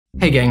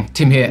Hey gang,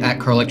 Tim here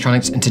at Crow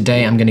Electronics, and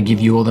today I'm going to give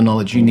you all the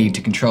knowledge you need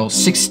to control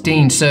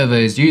 16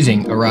 servos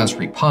using a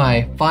Raspberry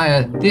Pi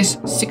via this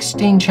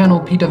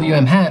 16-channel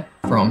PWM hat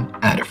from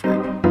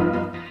Adafruit.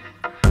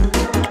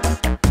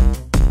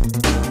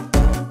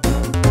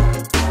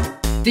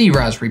 The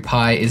Raspberry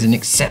Pi is an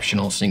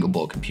exceptional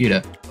single-board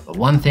computer, but the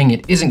one thing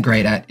it isn't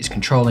great at is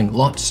controlling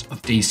lots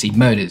of DC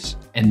motors,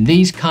 and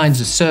these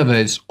kinds of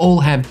servos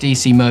all have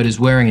DC motors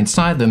whirring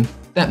inside them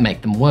that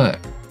make them work.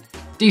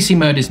 DC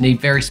motors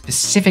need very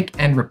specific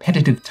and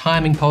repetitive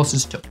timing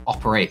pulses to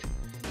operate.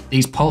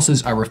 These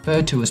pulses are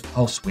referred to as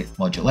pulse width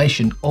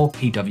modulation, or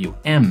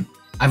PWM.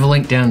 I have a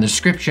link down in the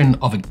description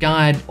of a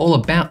guide all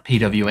about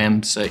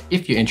PWM, so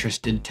if you're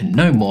interested to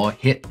know more,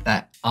 hit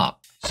that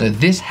up. So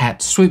this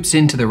hat swoops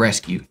in to the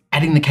rescue,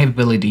 adding the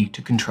capability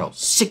to control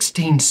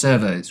 16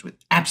 servos with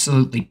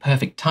absolutely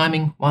perfect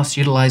timing whilst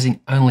utilizing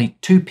only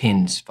 2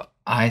 pins for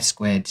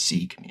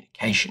I2C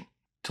communication.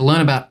 To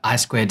learn about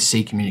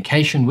I2C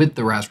communication with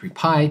the Raspberry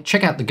Pi,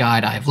 check out the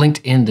guide I have linked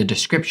in the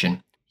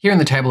description. Here in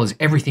the table is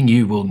everything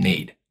you will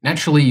need.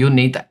 Naturally, you'll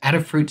need the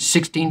Adafruit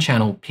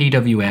 16-channel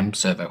PWM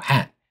Servo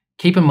HAT.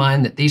 Keep in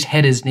mind that these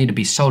headers need to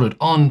be soldered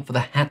on for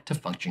the hat to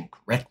function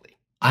correctly.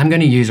 I'm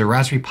going to use a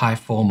Raspberry Pi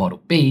 4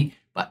 Model B,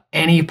 but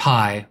any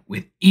Pi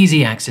with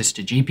easy access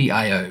to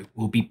GPIO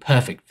will be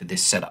perfect for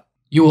this setup.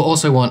 You will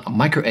also want a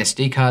micro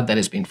SD card that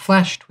has been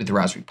flashed with the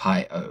Raspberry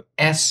Pi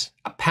OS,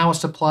 a power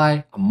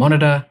supply, a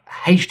monitor, a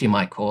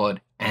HDMI cord,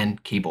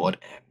 and keyboard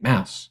and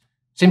mouse.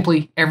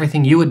 Simply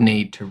everything you would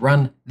need to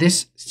run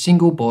this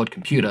single board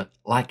computer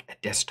like a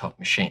desktop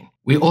machine.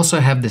 We also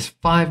have this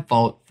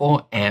 5-volt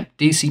 4-amp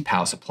DC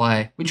power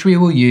supply, which we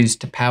will use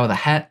to power the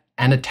hat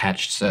and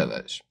attached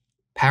servos.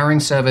 Powering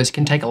servos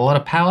can take a lot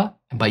of power,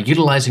 and by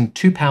utilizing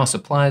 2 power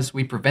supplies,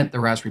 we prevent the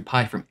Raspberry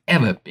Pi from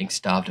ever being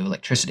starved of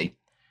electricity.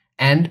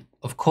 And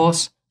of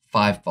course,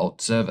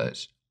 5-volt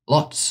servos.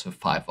 Lots of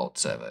 5-volt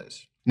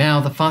servos. Now,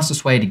 the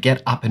fastest way to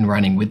get up and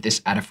running with this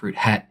Adafruit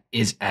hat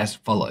is as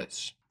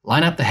follows.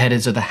 Line up the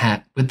headers of the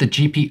hat with the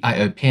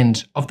GPIO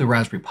pins of the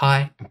Raspberry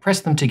Pi and press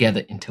them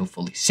together until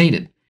fully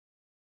seated.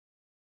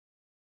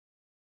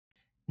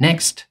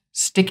 Next,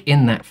 stick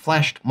in that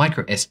flashed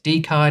micro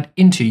SD card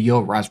into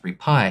your Raspberry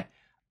Pi.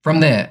 From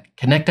there,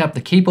 connect up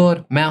the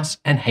keyboard, mouse,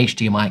 and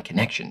HDMI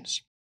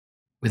connections.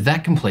 With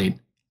that complete,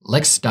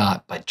 let's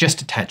start by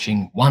just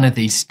attaching one of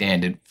these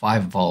standard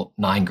 5-volt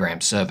 9-gram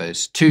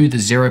servos to the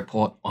 0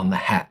 port on the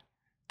hat.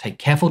 Take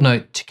careful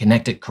note to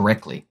connect it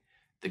correctly.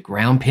 The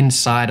ground pin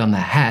side on the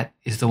hat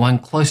is the one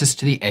closest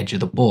to the edge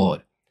of the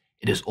board.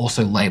 It is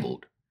also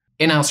labeled.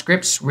 In our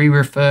scripts, we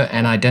refer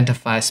and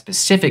identify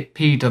specific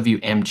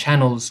PWM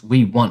channels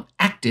we want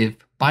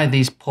active by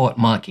these port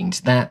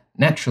markings that,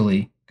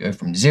 naturally, go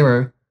from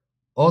 0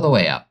 all the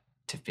way up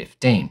to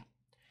 15.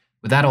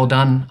 With that all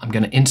done, I'm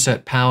going to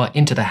insert power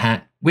into the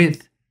hat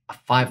with a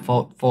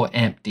 5-volt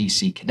 4-amp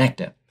DC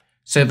connector.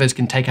 Servos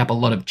can take up a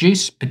lot of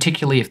juice,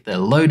 particularly if they're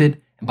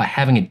loaded, and by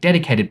having a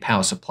dedicated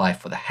power supply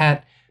for the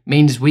hat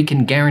means we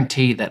can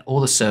guarantee that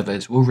all the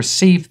servos will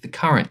receive the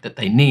current that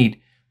they need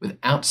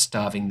without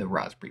starving the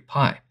Raspberry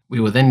Pi. We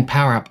will then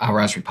power up our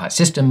Raspberry Pi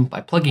system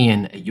by plugging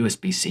in a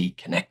USB-C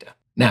connector.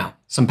 Now,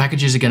 some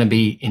packages are going to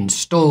be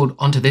installed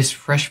onto this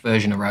fresh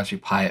version of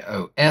Raspberry Pi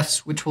OS,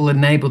 which will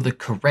enable the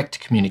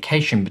correct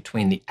communication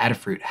between the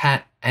Adafruit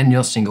hat and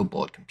your single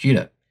board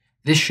computer.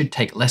 This should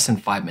take less than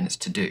 5 minutes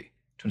to do.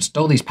 To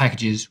install these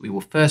packages, we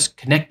will first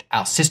connect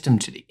our system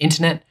to the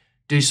internet.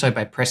 Do so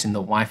by pressing the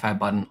Wi-Fi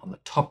button on the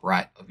top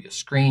right of your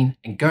screen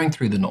and going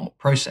through the normal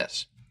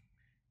process.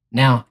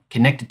 Now,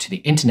 connected to the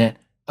internet,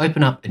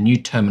 open up a new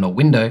terminal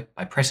window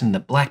by pressing the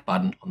black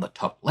button on the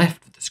top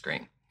left of the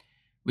screen.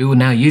 We will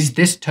now use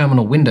this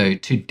terminal window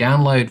to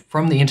download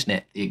from the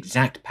internet the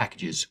exact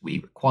packages we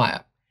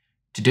require.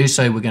 To do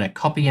so, we're going to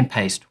copy and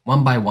paste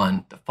one by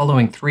one the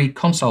following 3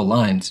 console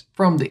lines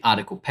from the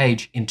article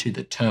page into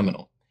the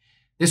terminal.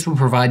 This will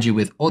provide you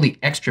with all the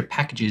extra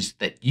packages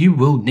that you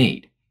will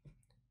need.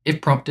 If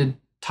prompted,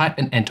 type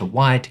and enter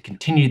Y to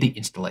continue the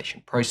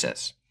installation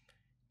process.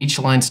 Each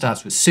line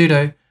starts with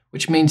sudo,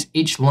 which means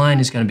each line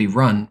is going to be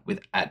run with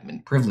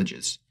admin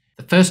privileges.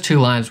 The first 2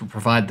 lines will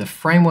provide the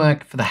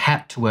framework for the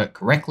hat to work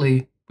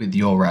correctly with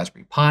your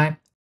Raspberry Pi.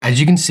 As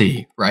you can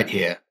see right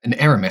here, an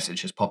error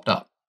message has popped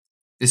up.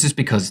 This is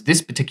because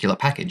this particular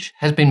package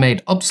has been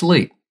made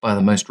obsolete by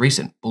the most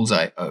recent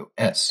Bullseye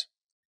OS.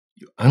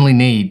 You only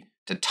need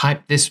to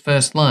type this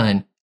first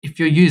line if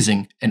you're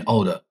using an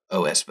older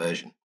OS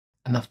version.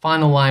 And the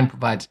final line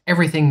provides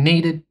everything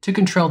needed to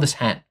control this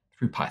hat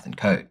through Python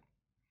code.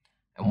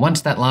 And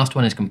once that last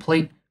one is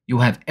complete,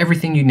 you'll have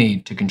everything you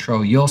need to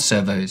control your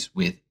servos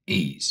with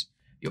ease.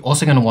 You're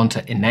also going to want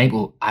to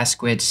enable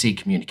I2C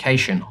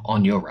communication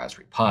on your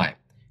Raspberry Pi.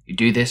 You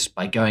do this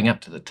by going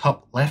up to the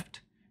top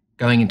left,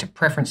 going into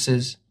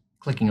Preferences,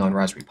 clicking on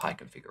Raspberry Pi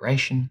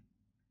Configuration,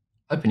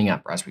 opening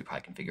up Raspberry Pi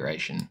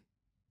Configuration,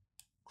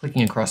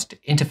 clicking across to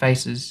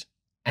Interfaces,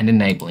 and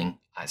enabling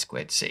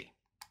I2C.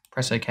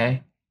 Press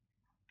OK,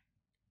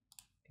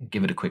 and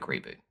give it a quick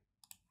reboot.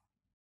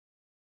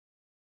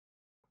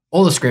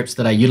 All the scripts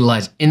that I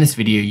utilize in this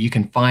video you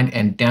can find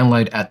and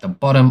download at the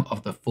bottom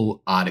of the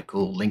full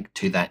article, link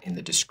to that in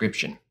the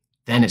description.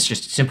 Then it's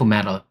just a simple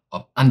matter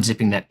of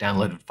unzipping that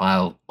downloaded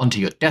file onto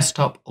your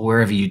desktop or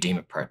wherever you deem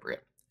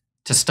appropriate.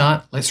 To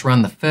start, let's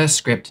run the first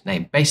script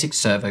named basic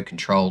servo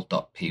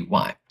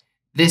control.py.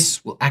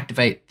 This will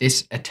activate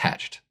this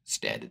attached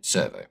standard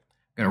servo.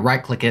 I'm going to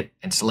right click it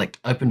and select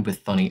Open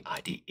with Thonny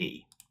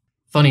IDE.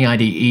 Thonny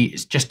IDE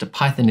is just a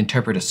Python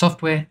interpreter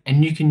software,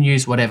 and you can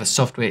use whatever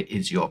software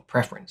is your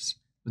preference.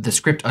 With the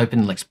script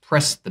open, let's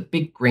press the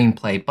big green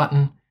play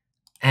button,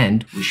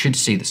 and we should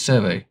see the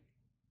servo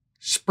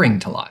spring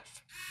to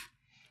life.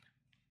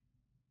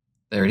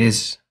 There it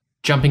is.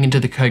 Jumping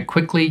into the code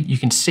quickly, you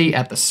can see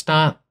at the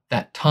start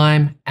that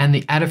time and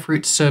the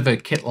Adafruit Servo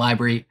kit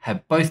library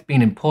have both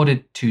been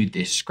imported to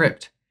this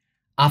script.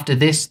 After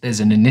this, there's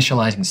an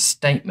initializing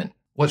statement.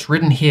 What's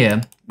written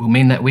here will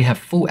mean that we have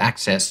full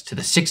access to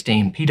the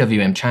 16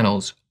 PWM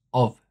channels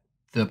of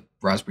the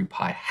Raspberry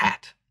Pi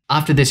HAT.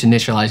 After this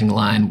initializing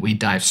line, we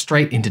dive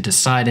straight into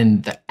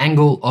deciding the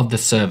angle of the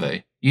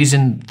servo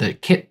using the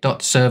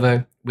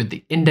kit.servo with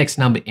the index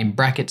number in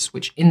brackets,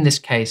 which in this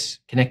case,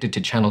 connected to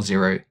channel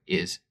 0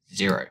 is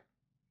 0.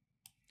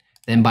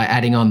 Then by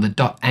adding on the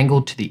dot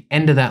angle to the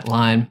end of that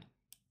line,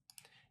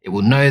 it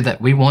will know that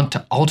we want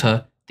to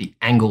alter the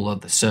angle of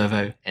the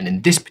servo, and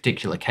in this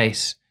particular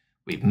case,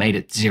 we've made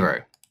it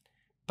 0.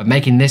 By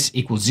making this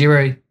equal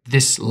 0,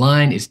 this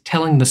line is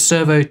telling the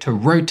servo to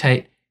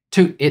rotate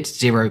to its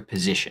 0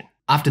 position.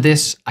 After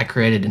this, I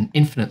created an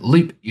infinite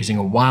loop using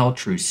a while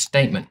true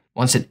statement.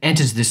 Once it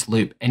enters this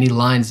loop, any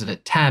lines that are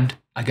tabbed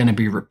are going to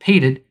be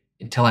repeated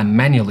until I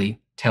manually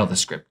tell the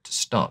script to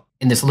stop.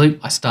 In this loop,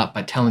 I start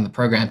by telling the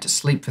program to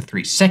sleep for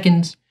 3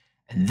 seconds,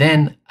 and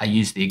then I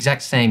use the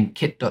exact same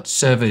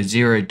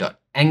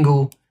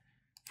kit.servo0.angle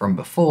from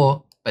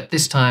before, but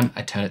this time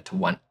I turn it to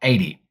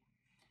 180.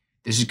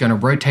 This is going to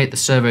rotate the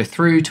servo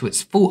through to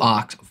its full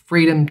arc of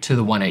freedom to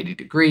the 180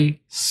 degree,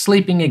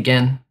 sleeping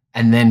again,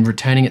 and then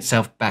returning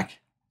itself back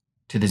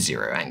to the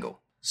 0 angle.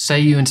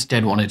 Say you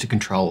instead wanted to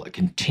control a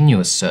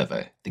continuous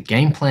servo. The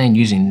game plan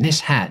using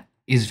this hat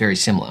is very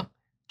similar.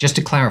 Just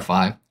to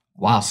clarify,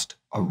 whilst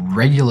a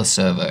regular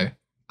servo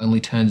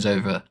only turns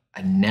over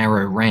a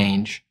narrow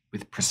range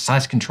with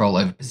precise control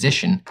over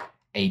position,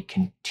 a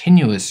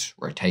continuous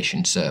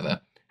rotation servo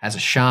has a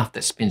shaft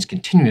that spins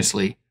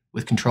continuously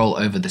with control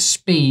over the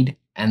speed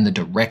and the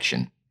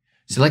direction.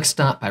 So let's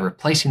start by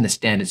replacing the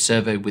standard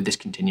servo with this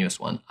continuous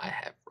one I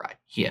have right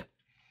here.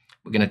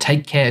 We're going to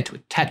take care to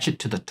attach it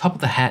to the top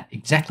of the hat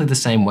exactly the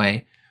same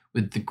way,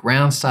 with the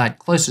ground side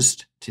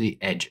closest to the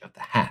edge of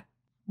the hat.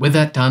 With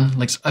that done,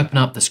 let's open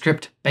up the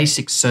script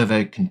basic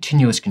servo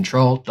continuous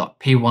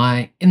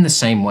control.py in the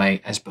same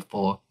way as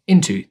before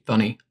into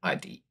Thonny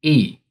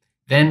IDE.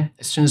 Then,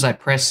 as soon as I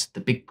press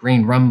the big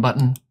green run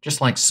button,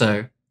 just like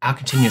so, our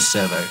continuous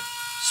servo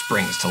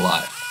springs to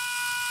life.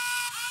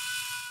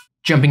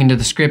 Jumping into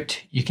the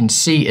script, you can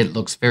see it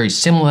looks very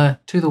similar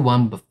to the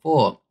one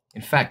before.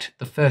 In fact,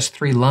 the first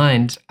 3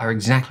 lines are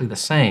exactly the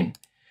same.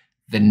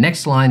 The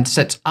next line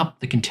sets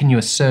up the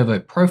continuous servo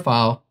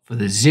profile for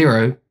the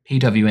 0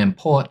 PWM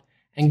port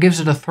and gives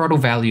it a throttle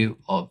value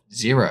of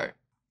 0.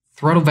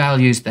 Throttle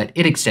values that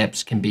it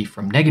accepts can be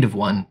from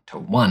 -1 to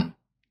 1.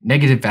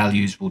 Negative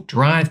values will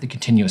drive the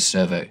continuous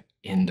servo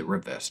in the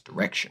reverse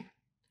direction.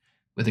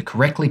 With a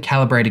correctly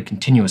calibrated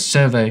continuous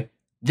servo,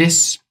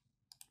 this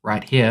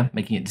right here,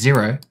 making it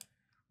 0,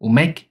 will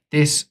make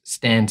this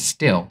stand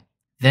still.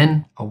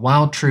 Then a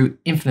while true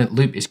infinite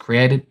loop is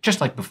created, just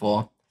like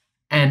before,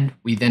 and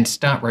we then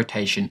start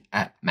rotation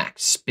at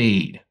max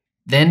speed.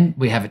 Then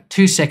we have a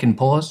 2-second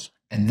pause,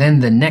 and then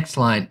the next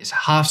line is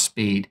half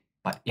speed,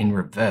 but in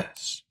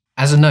reverse.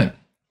 As a note,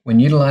 when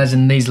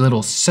utilizing these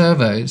little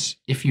servos,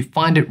 if you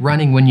find it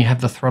running when you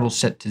have the throttle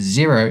set to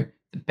 0,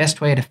 the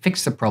best way to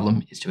fix the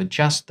problem is to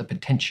adjust the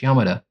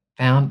potentiometer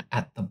found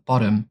at the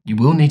bottom. You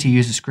will need to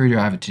use a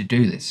screwdriver to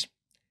do this.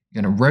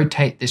 You're going to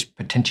rotate this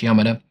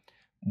potentiometer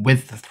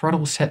with the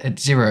throttle set at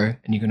 0,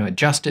 and you're going to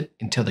adjust it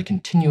until the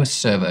continuous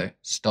servo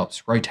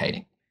stops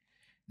rotating.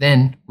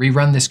 Then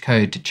rerun this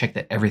code to check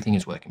that everything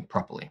is working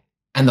properly.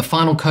 And the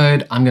final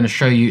code I'm going to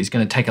show you is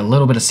going to take a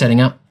little bit of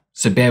setting up,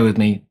 so bear with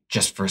me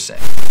just for a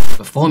sec.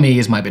 Before me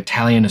is my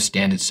battalion of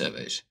standard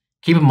servos.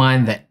 Keep in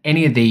mind that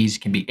any of these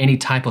can be any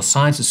type or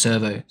size of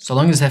servo, so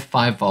long as they're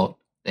 5 volt,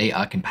 they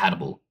are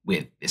compatible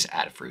with this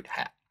Adafruit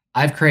hat.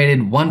 I've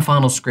created one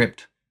final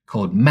script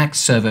called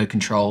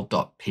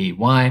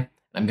maxservocontrol.py.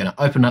 I'm going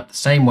to open up the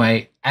same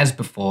way as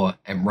before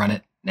and run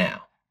it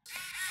now.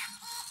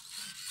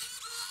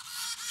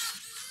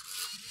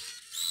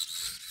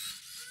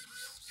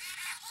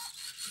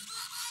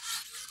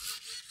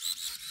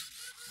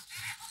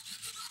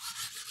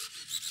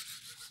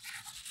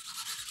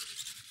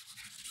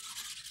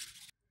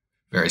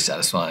 Very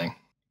satisfying.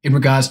 In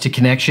regards to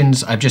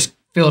connections, I've just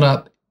filled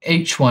up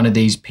each one of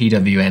these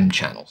PWM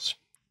channels.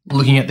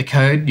 Looking at the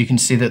code, you can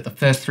see that the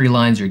first 3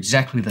 lines are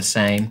exactly the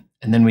same,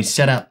 and then we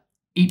set up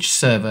each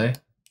servo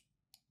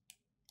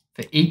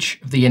for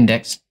each of the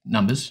index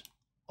numbers,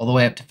 all the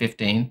way up to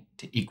 15,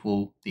 to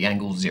equal the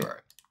angle 0.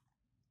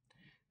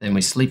 Then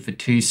we sleep for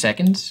 2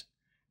 seconds.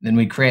 Then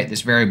we create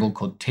this variable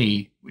called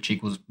t, which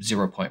equals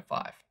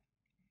 0.5.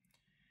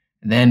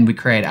 And then we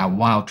create our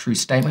while true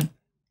statement.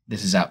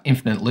 This is our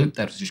infinite loop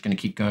that's just going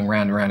to keep going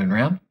round and round and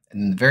round.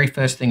 And then the very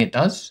first thing it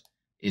does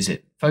is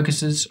it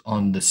focuses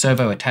on the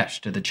servo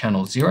attached to the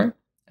channel 0,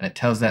 and it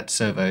tells that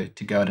servo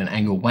to go at an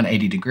angle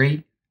 180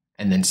 degree,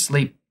 and then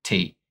sleep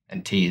t,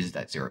 and t is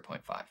that 0.5.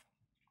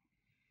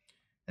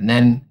 And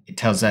then it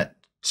tells that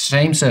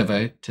same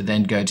servo to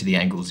then go to the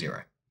angle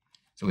 0.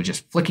 So we're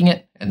just flicking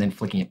it and then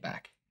flicking it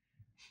back.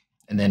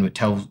 And then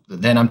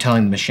I'm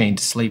telling the machine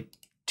to sleep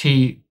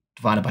t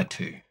divided by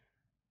 2.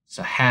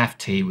 So half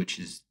t, which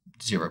is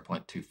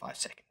 0.25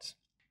 seconds.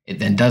 It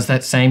then does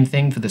that same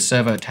thing for the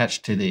servo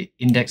attached to the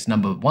index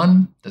number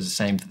 1, does the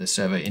same for the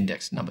servo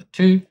index number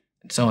 2,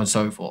 and so on and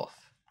so forth.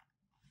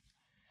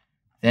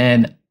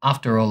 Then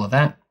after all of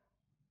that,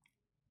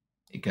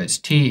 it goes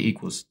t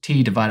equals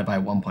t divided by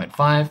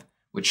 1.5,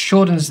 which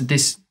shortens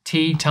this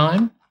t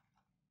time,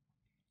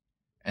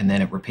 and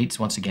then it repeats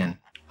once again.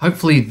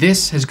 Hopefully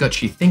this has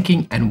got you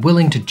thinking and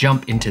willing to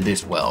jump into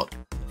this world.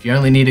 If you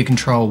only need to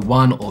control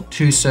 1 or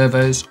 2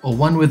 servos, or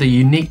one with a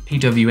unique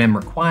PWM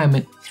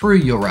requirement through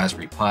your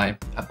Raspberry Pi,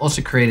 I've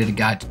also created a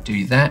guide to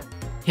do that.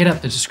 Hit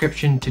up the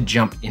description to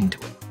jump into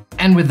it.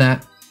 And with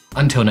that,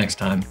 until next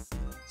time,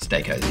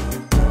 stay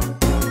cozy.